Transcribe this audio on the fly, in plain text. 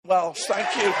Well, thank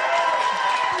you.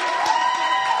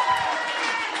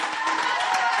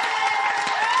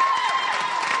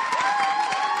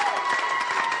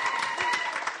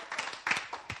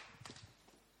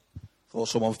 Thought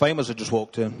someone famous had just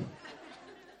walked in.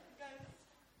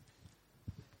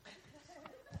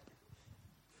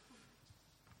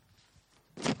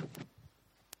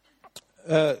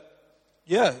 Well,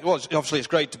 obviously it's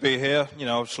great to be here. You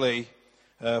know, obviously,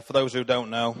 for those who don't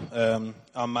know,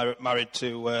 I'm married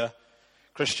to a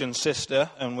Christian sister,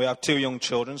 and we have 2 young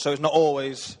children. So we're not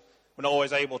always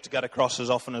able to get across as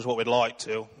often as what we'd like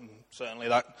to. And certainly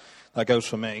that goes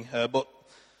for me. But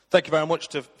thank you very much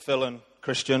to Phil and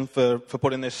Christian for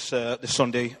putting this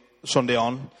Sunday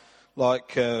on.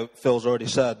 Like Phil's already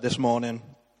said, this morning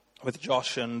with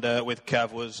Josh and with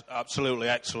Kev was absolutely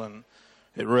excellent.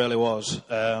 It really was.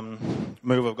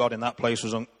 Move of God in that place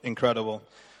was incredible.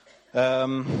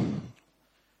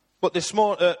 But this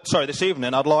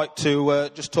evening, I'd like to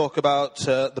just talk about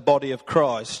the body of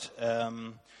Christ.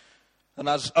 And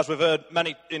as we've heard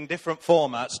many in different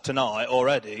formats tonight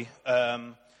already,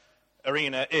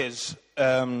 Arena is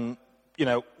one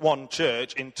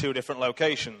church in 2 different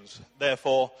locations.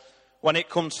 Therefore, when it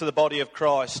comes to the body of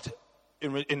Christ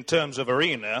in terms of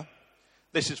Arena,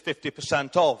 this is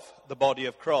 50% of the body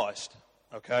of Christ,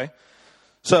 okay?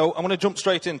 So I'm going to jump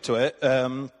straight into it.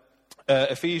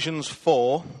 Ephesians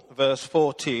 4, verse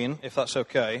 14, if that's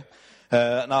okay.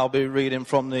 And I'll be reading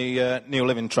from the New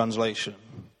Living Translation.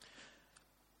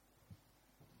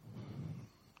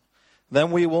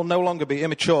 Then we will no longer be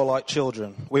immature like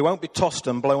children. We won't be tossed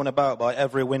and blown about by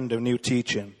every wind of new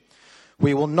teaching.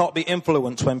 We will not be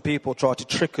influenced when people try to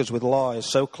trick us with lies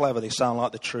so clever they sound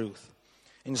like the truth.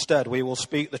 Instead, we will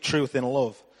speak the truth in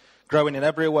love, growing in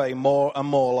every way more and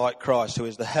more like Christ, who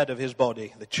is the head of his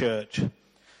body, the church.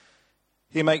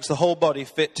 He makes the whole body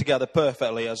fit together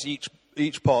perfectly as each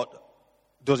part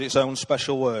does its own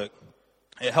special work.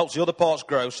 It helps the other parts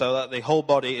grow so that the whole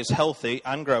body is healthy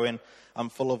and growing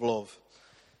and full of love.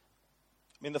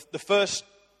 I mean, the first,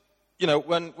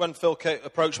 when Phil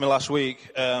approached me last week,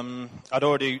 I'd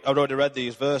already read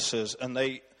these verses, and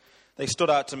they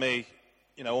stood out to me,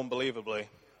 unbelievably.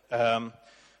 And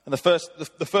the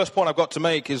first point I've got to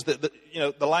make is that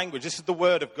the language. This is the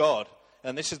word of God,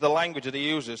 and this is the language that he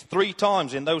uses 3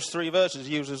 times in those 3 verses.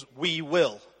 He uses "we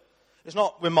will." It's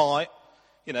not "we might."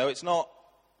 It's not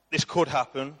 "this could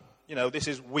happen." This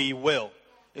is "we will."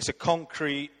 It's a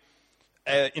concrete,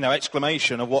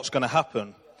 exclamation of what's going to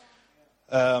happen.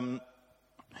 But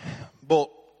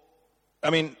I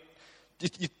mean,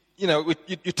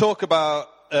 you talk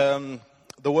about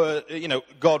the word,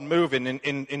 God moving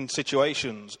in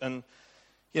situations, and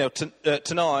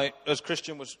tonight, as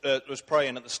Christian was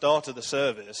praying at the start of the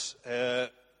service,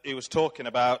 he was talking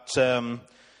about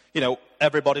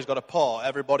everybody's got a part,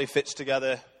 everybody fits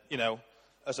together,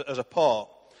 as a part,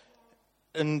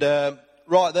 and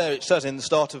right there it says in the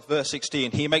start of verse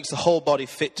 16, he makes the whole body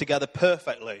fit together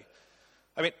perfectly.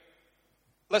 I mean,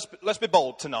 let's be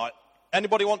bold tonight.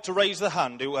 Anybody want to raise their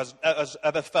hand who has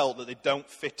ever felt that they don't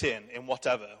fit in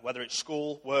whatever, whether it's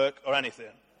school, work, or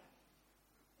anything?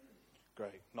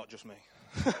 Great, not just me.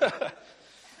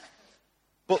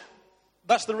 But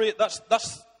that's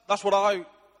what I'm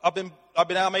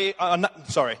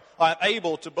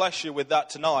able to bless you with that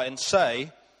tonight and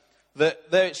say that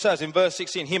there it says in verse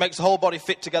 16, he makes the whole body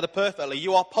fit together perfectly.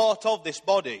 You are part of this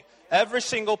body. Every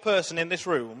single person in this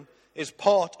room is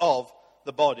part of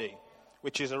the body,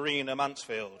 which is Arena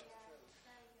Mansfield.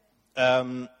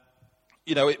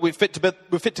 We fit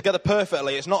together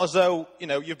perfectly. It's not as though,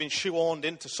 you've been shoehorned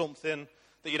into something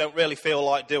that you don't really feel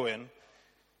like doing.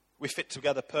 We fit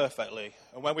together perfectly.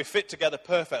 And when we fit together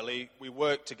perfectly, we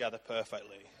work together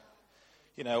perfectly.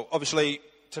 Obviously,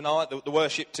 tonight, the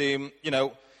worship team,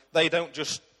 they don't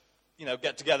just,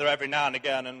 get together every now and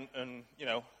again and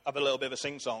have a little bit of a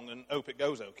sing-song and hope it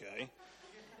goes okay.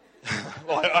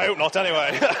 Well, I hope not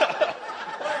anyway.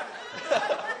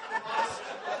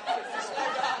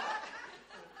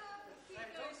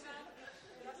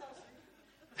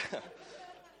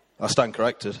 I stand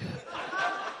corrected.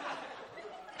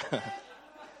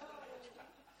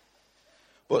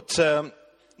 But,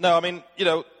 no, I mean,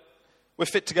 we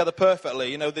fit together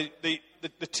perfectly.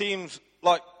 The teams,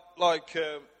 like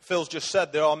Phil's just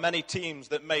said, there are many teams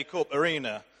that make up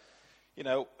Arena.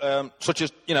 Such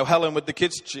as, Helen with the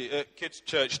kids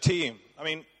church team. I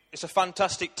mean, it's a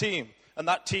fantastic team. And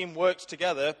that team works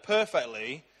together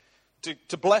perfectly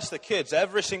to bless the kids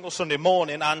every single Sunday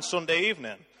morning and Sunday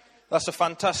evening. That's a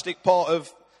fantastic part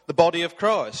of the body of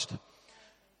Christ.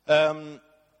 I've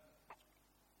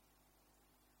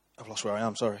lost where I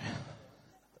am, sorry.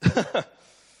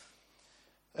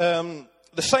 The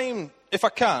same, if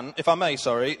I may,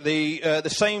 the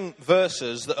same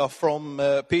verses that are from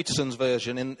Peterson's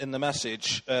version in the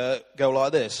Message go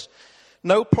like this.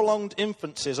 No prolonged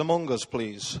infancies among us,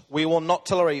 please. We will not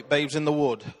tolerate babes in the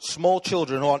wood, small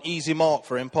children who are an easy mark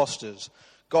for impostors.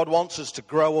 God wants us to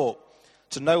grow up,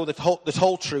 to know the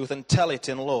whole truth and tell it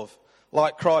in love,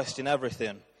 like Christ in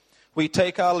everything. We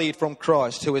take our lead from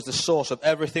Christ, who is the source of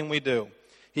everything we do.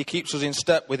 He keeps us in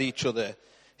step with each other.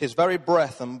 His very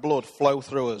breath and blood flow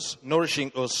through us,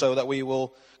 nourishing us so that we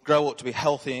will grow up to be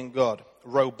healthy in God,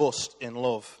 robust in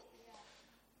love.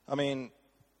 I mean,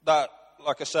 that,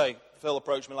 like I say, Phil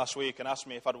approached me last week and asked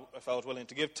me if I was willing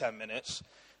to give 10 minutes,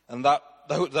 and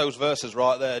those verses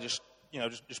right there just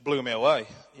blew me away.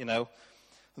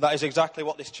 That is exactly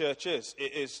what this church is.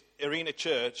 Arena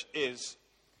Church is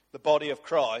the body of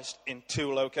Christ in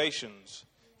 2 locations.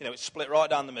 It's split right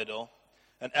down the middle,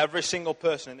 and every single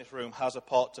person in this room has a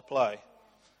part to play.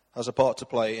 In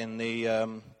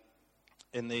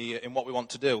what we want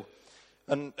to do,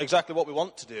 and exactly what we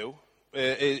want to do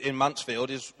in Mansfield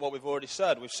is what we've already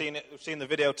said. We've seen it. We've seen the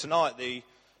video tonight, the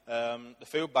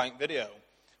food bank video.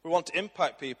 We want to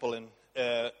impact people in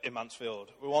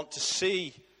Mansfield. We want to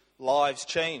see lives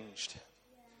changed,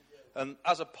 and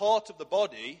as a part of the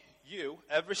body,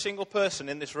 every single person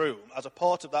in this room, as a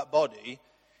part of that body,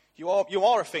 you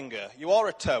are a finger, you are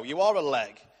a toe, you are a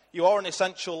leg, you are an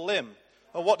essential limb.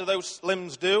 And what do those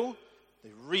limbs do? They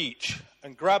reach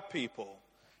and grab people.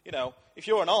 If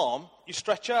you're an arm, you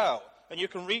stretch out and you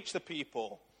can reach the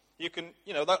people. You can,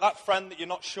 that friend that you're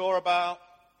not sure about,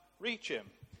 reach him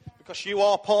because you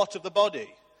are part of the body.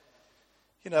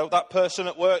 That person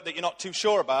at work that you're not too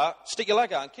sure about, stick your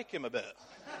leg out and kick him a bit,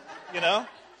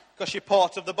 because you're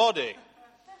part of the body.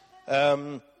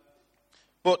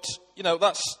 But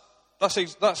that's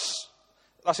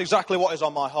exactly what is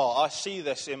on my heart. I see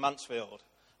this in Mansfield.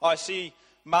 I see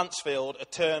Mansfield a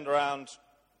turned around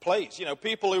place.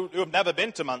 People who have never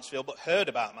been to Mansfield but heard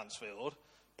about Mansfield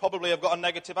probably have got a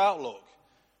negative outlook,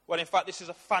 when in fact this is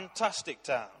a fantastic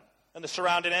town, and the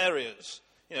surrounding areas,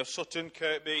 Sutton,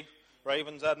 Kirkby,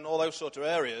 Ravenshead and all those sort of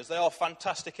areas, they are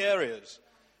fantastic areas.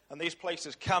 And these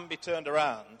places can be turned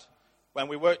around when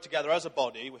we work together as a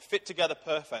body, we fit together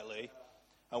perfectly,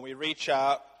 and we reach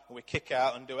out and we kick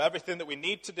out and do everything that we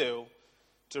need to do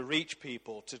to reach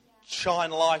people, to shine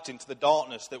light into the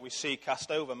darkness that we see cast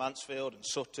over Mansfield and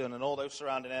Sutton and all those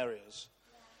surrounding areas.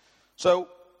 So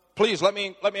please let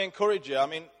me encourage you. I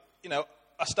mean,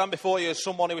 I stand before you as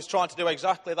someone who is trying to do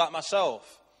exactly that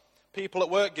myself. People at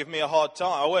work give me a hard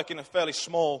time. I work in a fairly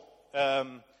small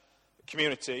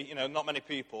community, not many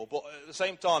people, but at the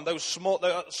same time, that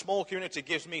small community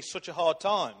gives me such a hard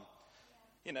time.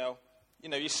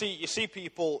 You see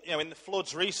people, in the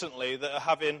floods recently that are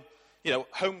having,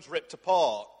 homes ripped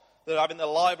apart, that are having their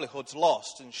livelihoods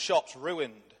lost and shops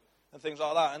ruined and things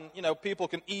like that. And, people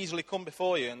can easily come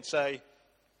before you and say,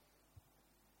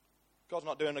 God's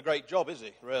not doing a great job, is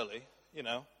he, really?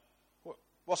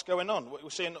 What's going on?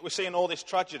 We're seeing all this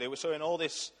tragedy. We're seeing all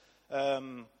this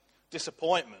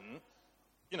disappointment.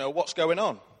 What's going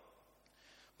on?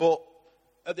 But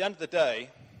at the end of the day,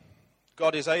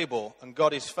 God is able and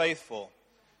God is faithful.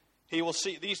 He will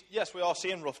see these. Yes, we are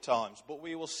seeing rough times, but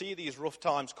we will see these rough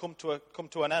times come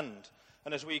to an end.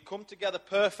 And as we come together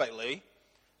perfectly,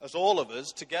 as all of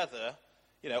us together,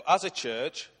 as a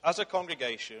church, as a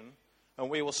congregation, and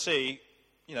we will see,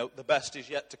 the best is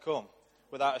yet to come,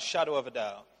 without a shadow of a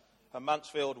doubt. And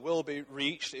Mansfield will be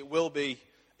reached. It will be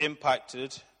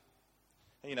impacted.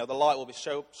 The light will be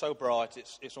so bright.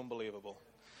 It's unbelievable.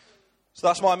 So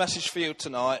that's my message for you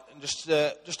tonight. And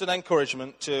just an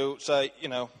encouragement to say,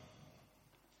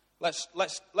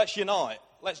 let's unite.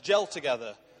 Let's gel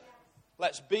together.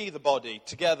 Let's be the body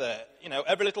together.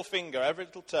 Every little finger, every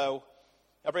little toe,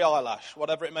 every eyelash,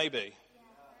 whatever it may be.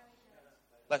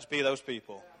 Let's be those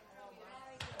people.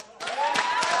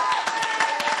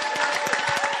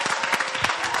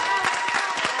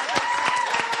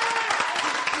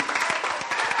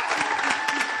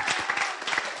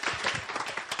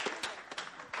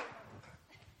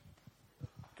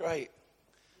 Great.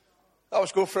 That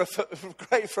was good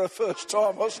great for a first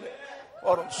time, wasn't it?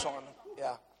 Well done, Simon.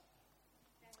 Yeah.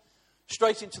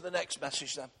 Straight into the next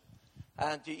message then.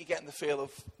 And you're getting the feel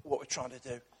of what we're trying to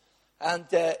do. And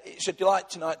it's a delight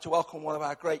tonight to welcome one of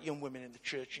our great young women in the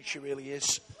church, and she really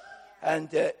is. And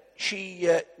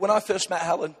when I first met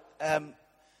Helen, around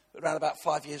about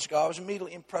 5 years ago, I was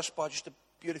immediately impressed by just a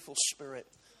beautiful spirit.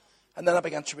 And then I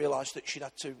began to realise that she'd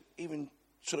had to, even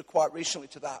sort of quite recently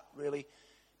to that, really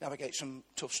navigate some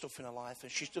tough stuff in her life.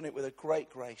 And she's done it with a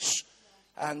great grace.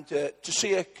 And to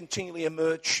see her continually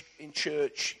emerge in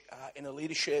church, in her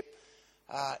leadership,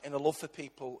 in her love for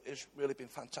people, has really been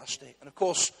fantastic. And of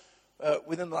course,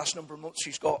 within the last number of months,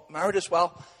 she's got married as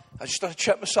well. I just had to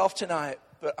check myself tonight,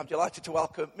 but I'm delighted to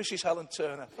welcome Mrs. Helen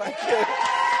Turner. Thank you.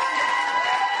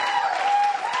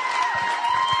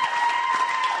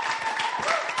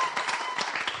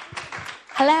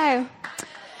 Hello.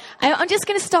 I'm just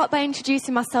going to start by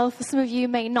introducing myself. For some of you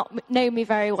may not know me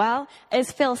very well.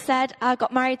 As Phil said, I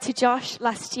got married to Josh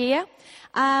last year.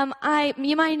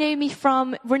 You might know me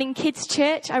from running Kids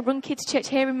Church. I run Kids Church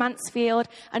here in Mansfield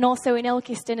and also in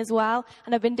Ilkeston as well.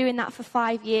 And I've been doing that for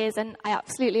 5 years and I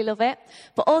absolutely love it.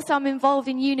 But also I'm involved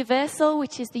in Universal,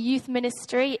 which is the youth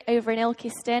ministry over in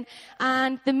Ilkeston,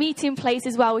 and the meeting place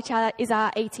as well, which is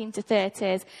our 18 to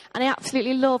 30s. And I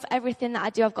absolutely love everything that I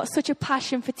do. I've got such a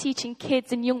passion for teaching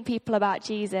kids and young people about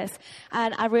Jesus,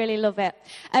 and I really love it.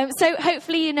 So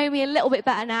hopefully you know me a little bit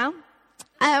better now.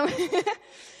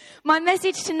 My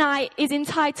message tonight is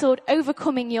entitled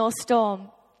Overcoming Your Storm.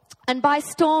 And by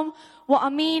storm, what I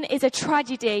mean is a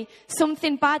tragedy,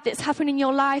 something bad that's happened in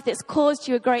your life that's caused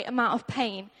you a great amount of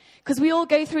pain. Because we all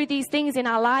go through these things in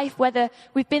our life, whether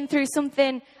we've been through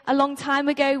something a long time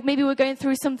ago, maybe we're going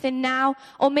through something now,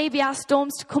 or maybe our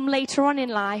storms to come later on in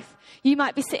life. You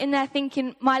might be sitting there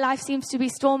thinking, my life seems to be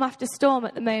storm after storm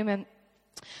at the moment.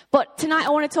 But tonight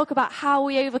I want to talk about how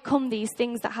we overcome these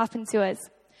things that happen to us.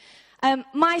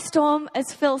 My storm,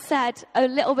 as Phil said a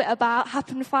little bit about,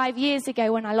 happened 5 years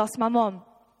ago when I lost my mum.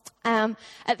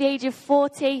 At the age of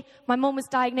 40, my mum was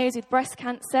diagnosed with breast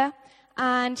cancer,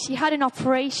 and she had an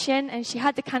operation, and she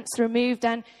had the cancer removed,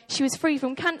 and she was free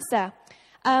from cancer.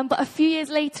 But a few years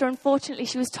later, unfortunately,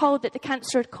 she was told that the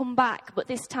cancer had come back, but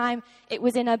this time it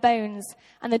was in her bones.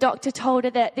 And the doctor told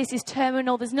her that this is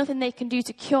terminal, there's nothing they can do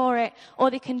to cure it. All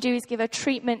they can do is give her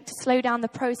treatment to slow down the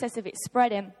process of it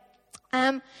spreading.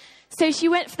 So she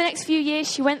went, for the next few years,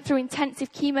 she went through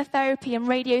intensive chemotherapy and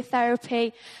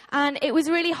radiotherapy. And it was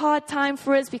a really hard time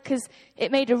for us because it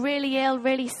made her really ill,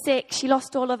 really sick. She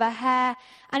lost all of her hair.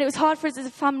 And it was hard for us as a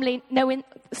family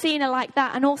seeing her like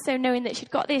that, and also knowing that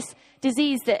she'd got this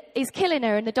disease that is killing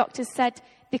her. And the doctors said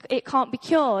it can't be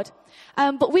cured.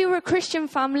 But we were a Christian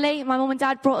family. My mum and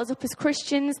dad brought us up as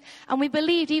Christians. And we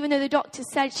believed, even though the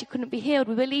doctors said she couldn't be healed,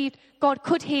 we believed God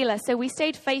could heal her. So we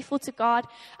stayed faithful to God,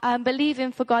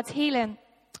 believing for God's healing.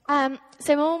 So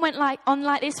my mum went on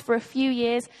like this for a few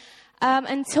years,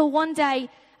 until one day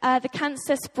the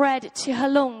cancer spread to her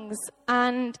lungs.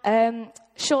 And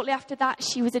shortly after that,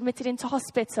 she was admitted into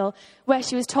hospital, where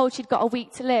she was told she'd got a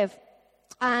week to live.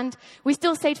 And we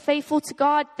still stayed faithful to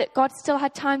God, that God still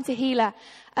had time to heal her.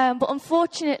 But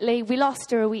unfortunately, we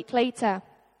lost her a week later.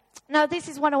 Now, this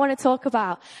is what I want to talk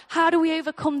about. How do we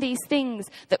overcome these things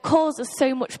that cause us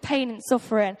so much pain and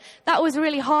suffering? That was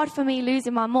really hard for me,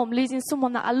 losing my mum, losing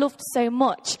someone that I loved so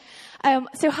much.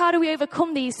 So how do we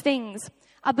overcome these things?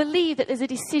 I believe that there's a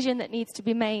decision that needs to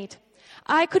be made.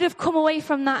 I could have come away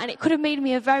from that and it could have made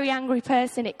me a very angry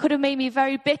person. It could have made me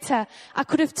very bitter. I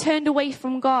could have turned away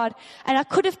from God. And I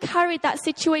could have carried that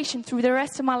situation through the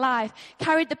rest of my life,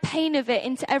 carried the pain of it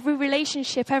into every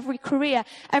relationship, every career,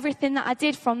 everything that I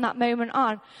did from that moment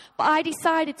on. But I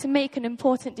decided to make an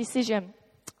important decision.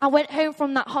 I went home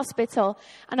from that hospital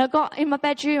and I got in my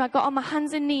bedroom, I got on my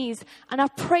hands and knees and I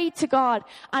prayed to God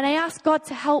and I asked God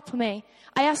to help me.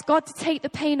 I asked God to take the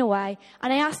pain away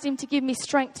and I asked him to give me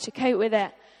strength to cope with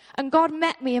it. And God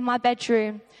met me in my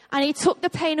bedroom and he took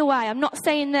the pain away. I'm not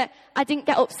saying that I didn't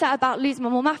get upset about losing my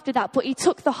mum after that, but he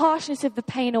took the harshness of the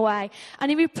pain away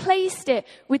and he replaced it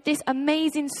with this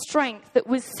amazing strength that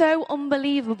was so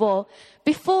unbelievable.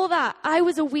 Before that, I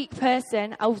was a weak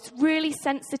person. I was really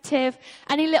sensitive.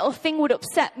 Any little thing would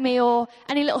upset me or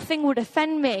any little thing would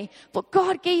offend me. But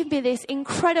God gave me this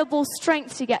incredible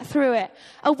strength to get through it.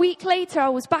 A week later, I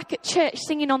was back at church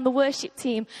singing on the worship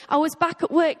team. I was back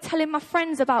at work telling my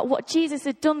friends about what Jesus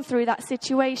had done through that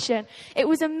situation. It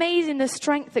was amazing, the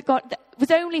strength that God, that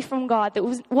was only from God,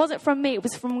 that wasn't from me, it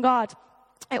was from God.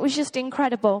 It was just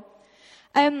incredible.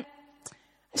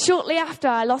 Shortly after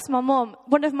I lost my mum,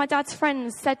 one of my dad's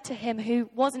friends said to him, who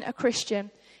wasn't a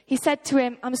Christian, he said to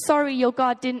him, "I'm sorry your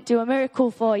God didn't do a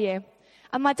miracle for you."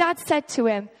 And my dad said to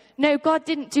him, "No, God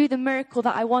didn't do the miracle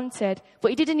that I wanted,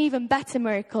 but he did an even better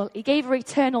miracle. He gave her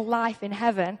eternal life in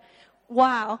heaven."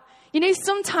 Wow. You know,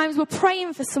 sometimes we're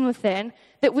praying for something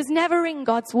that was never in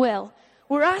God's will.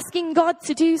 We're asking God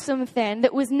to do something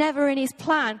that was never in his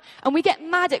plan. And we get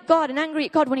mad at God and angry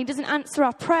at God when he doesn't answer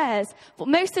our prayers. But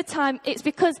most of the time, it's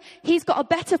because he's got a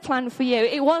better plan for you.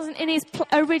 It wasn't in his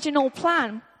original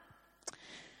plan.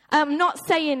 I'm not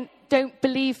saying don't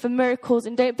believe for miracles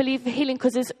and don't believe for healing,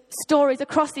 because there's stories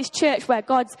across this church where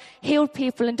God's healed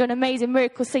people and done amazing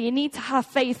miracles. So you need to have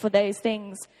faith for those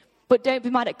things. But don't be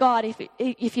mad at God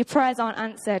if your prayers aren't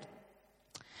answered.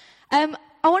 I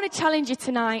want to challenge you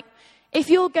tonight. If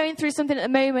you're going through something at the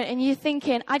moment and you're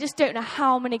thinking, I just don't know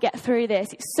how I'm going to get through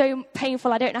this. It's so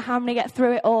painful. I don't know how I'm going to get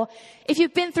through it. Or if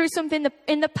you've been through something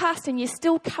in the past and you're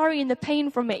still carrying the pain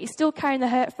from it, you're still carrying the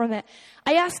hurt from it,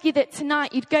 I ask you that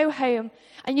tonight you'd go home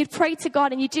and you'd pray to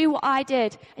God and you'd do what I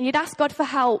did and you'd ask God for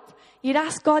help. You'd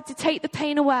ask God to take the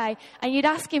pain away and you'd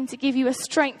ask him to give you a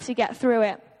strength to get through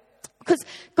it. Because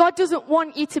God doesn't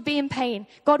want you to be in pain.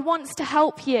 God wants to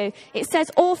help you. It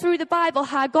says all through the Bible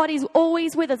how God is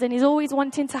always with us and he's always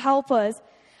wanting to help us.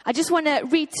 I just want to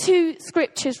read 2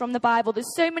 scriptures from the Bible.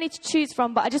 There's so many to choose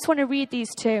from, but I just want to read these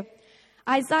 2.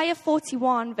 Isaiah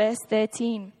 41 verse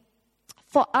 13.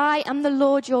 For I am the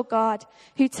Lord your God,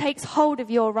 who takes hold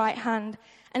of your right hand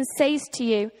and says to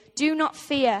you, do not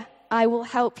fear, I will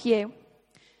help you.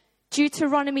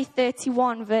 Deuteronomy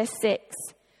 31 verse 6.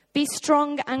 Be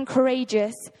strong and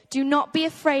courageous. Do not be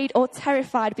afraid or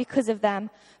terrified because of them.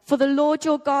 For the Lord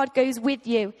your God goes with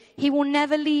you. He will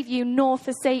never leave you nor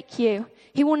forsake you.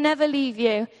 He will never leave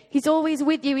you. He's always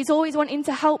with you. He's always wanting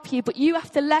to help you, but you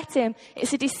have to let him.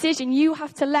 It's a decision. You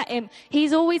have to let him.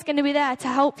 He's always going to be there to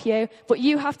help you, but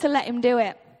you have to let him do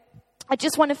it. I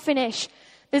just want to finish.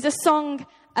 There's a song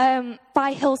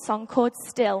by Hillsong called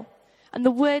Still. And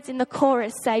the words in the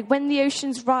chorus say, when the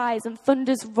oceans rise and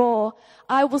thunders roar,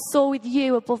 I will soar with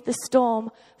you above the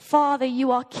storm. Father,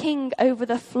 you are king over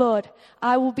the flood.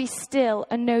 I will be still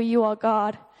and know you are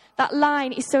God. That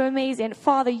line is so amazing.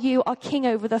 Father, you are king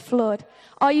over the flood.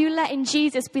 Are you letting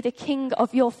Jesus be the king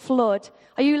of your flood?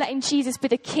 Are you letting Jesus be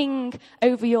the king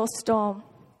over your storm?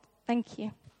 Thank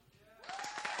you.